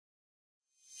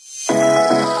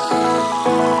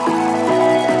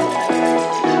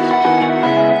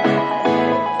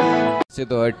वैसे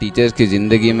तो हर टीचर्स की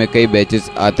ज़िंदगी में कई बैचेस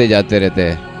आते जाते रहते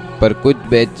हैं, पर कुछ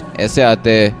बैच ऐसे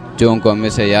आते हैं जो उनको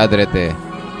हमेशा याद रहते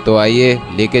हैं। तो आइए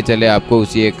लेके चले आपको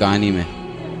उसी एक कहानी में।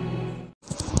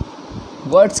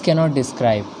 Words cannot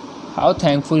describe how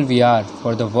thankful we are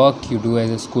for the work you do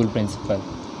as a school principal.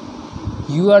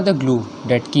 You are the glue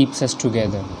that keeps us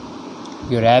together.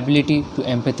 Your ability to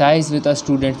empathize with our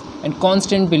students and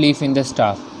constant belief in the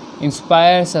staff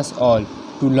inspires us all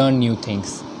to learn new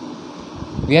things.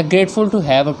 We are grateful to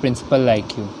have a principal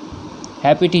like you.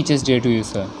 Happy Teachers' Day to you,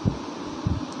 sir.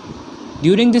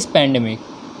 During this pandemic,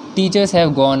 teachers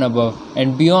have gone above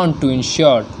and beyond to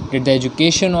ensure that the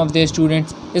education of their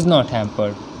students is not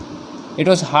hampered. It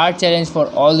was a hard challenge for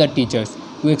all the teachers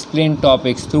to explain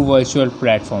topics through virtual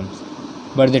platforms,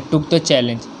 but they took the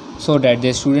challenge so that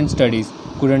their student studies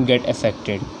couldn't get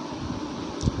affected.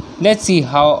 Let's see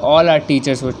how all our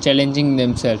teachers were challenging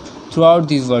themselves throughout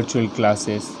these virtual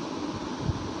classes.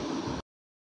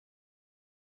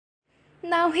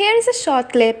 Now here is a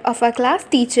short clip of our class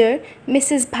teacher,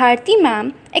 Mrs. Bharti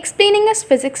ma'am, explaining us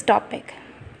physics topic.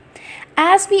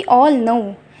 As we all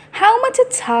know, how much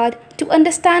it's hard to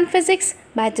understand physics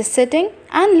by just sitting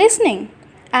and listening,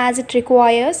 as it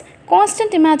requires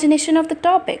constant imagination of the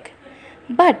topic.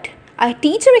 But our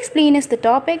teacher explained us the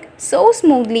topic so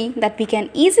smoothly that we can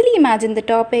easily imagine the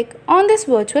topic on this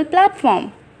virtual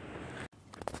platform.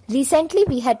 Recently,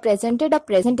 we had presented a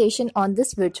presentation on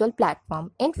this virtual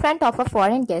platform in front of a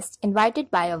foreign guest invited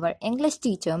by our English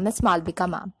teacher, Miss Malvika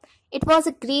ma'am. It was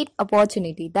a great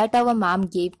opportunity that our ma'am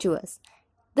gave to us.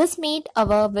 This made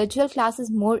our virtual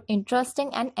classes more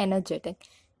interesting and energetic.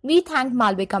 We thank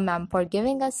Malvika ma'am for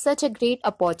giving us such a great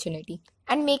opportunity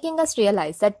and making us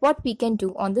realize that what we can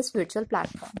do on this virtual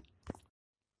platform.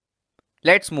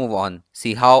 Let's move on,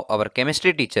 see how our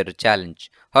chemistry teacher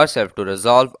challenged herself to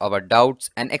resolve our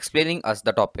doubts and explaining us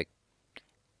the topic.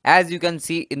 As you can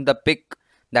see in the pic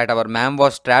that our ma'am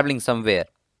was traveling somewhere,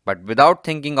 but without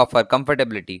thinking of her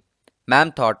comfortability,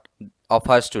 ma'am thought of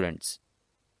her students.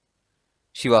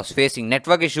 She was facing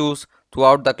network issues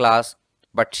throughout the class,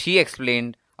 but she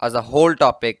explained us the whole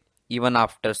topic even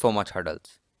after so much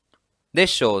hurdles.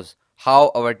 This shows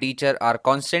how our teachers are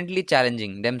constantly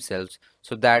challenging themselves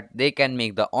so that they can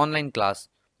make the online class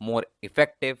more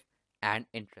effective and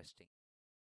interesting.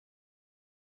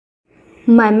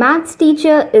 My maths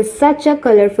teacher is such a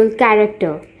colorful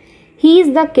character. He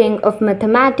is the king of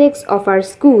mathematics of our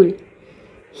school.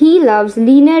 He loves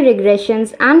linear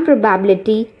regressions and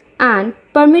probability and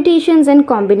permutations and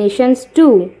combinations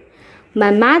too.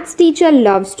 My maths teacher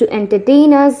loves to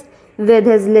entertain us with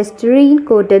his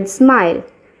Listerine-coated smile.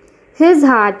 His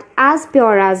heart as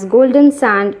pure as golden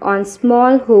sand on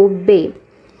Small Hope Bay.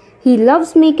 He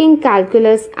loves making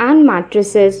calculus and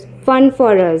matrices fun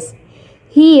for us.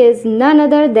 He is none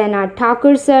other than our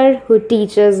Thakur sir who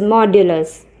teaches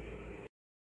modulus.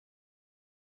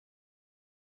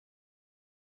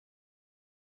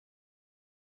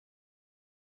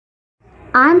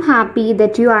 I am happy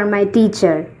that you are my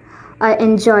teacher. I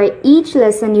enjoy each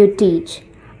lesson you teach.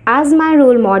 As my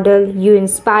role model, you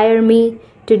inspire me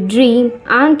to dream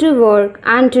and to work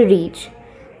and to reach.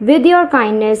 With your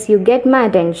kindness, you get my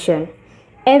attention.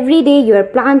 Every day, you are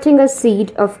planting a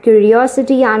seed of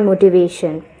curiosity and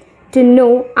motivation to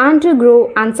know and to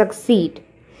grow and succeed.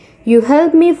 You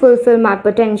help me fulfill my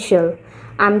potential.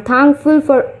 I'm thankful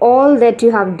for all that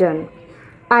you have done.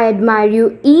 I admire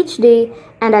you each day,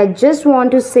 and I just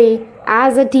want to say,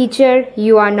 as a teacher,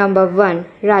 you are number one,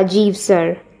 Rajiv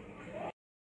sir.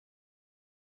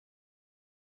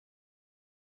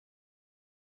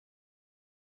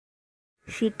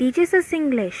 She teaches us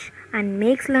English and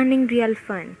makes learning real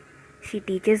fun. She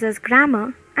teaches us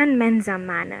grammar and mensa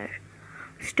manner.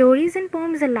 Stories and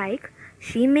poems alike,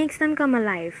 she makes them come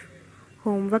alive.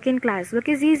 Homework and classwork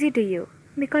is easy to you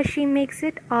because she makes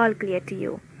it all clear to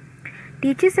you.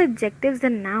 Teaches adjectives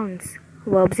and nouns,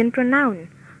 verbs and pronoun,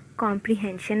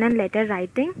 comprehension and letter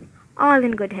writing, all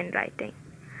in good handwriting.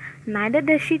 Neither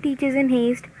does she teaches in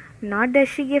haste, nor does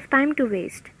she give time to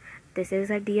waste. This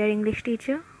is our dear English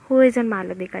teacher, who is a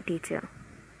Malavika teacher.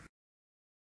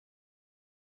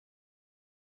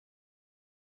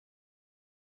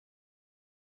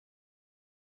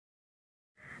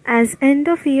 As end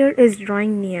of year is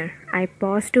drawing near, I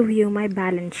pause to view my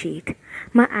balance sheet.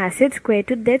 My assets square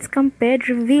to debts compared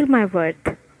reveal my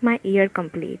worth, my year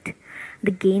complete.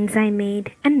 The gains I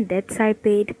made and debts I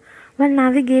paid while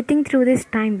navigating through this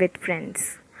time with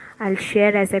friends. I'll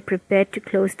share as I prepare to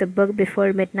close the book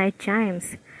before midnight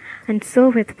chimes. And so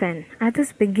with pen, I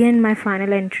thus begin my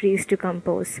final entries to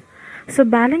compose. So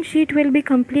balance sheet will be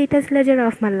complete as ledger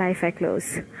of my life I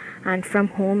close. And from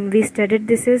whom we studied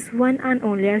this is one and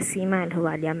only our Seema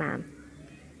Alhuwalia ma'am.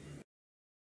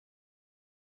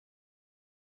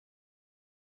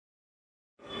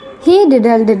 Hey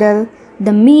diddle diddle,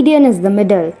 the median is the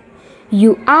middle.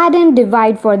 You add and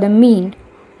divide for the mean.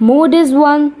 Mode is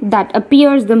one that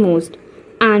appears the most,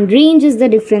 and range is the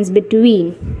difference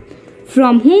between.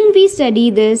 From whom we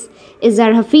study this is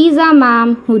our Hafiza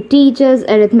ma'am who teaches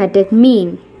arithmetic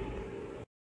mean.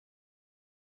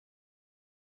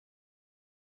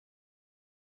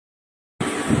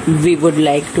 We would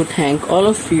like to thank all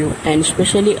of you and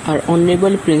especially our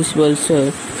Honorable Principal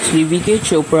Sir Sri V.K.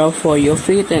 Chopra for your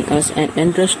faith in us and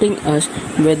entrusting us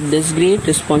with this great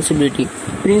responsibility.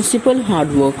 Principal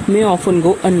hard work may often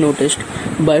go unnoticed,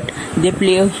 but they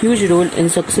play a huge role in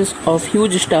success of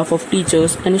huge staff of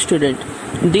teachers and students.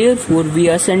 Therefore, we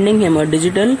are sending him a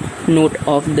digital note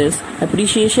of this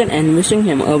appreciation and wishing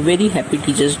him a very happy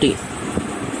Teachers' Day.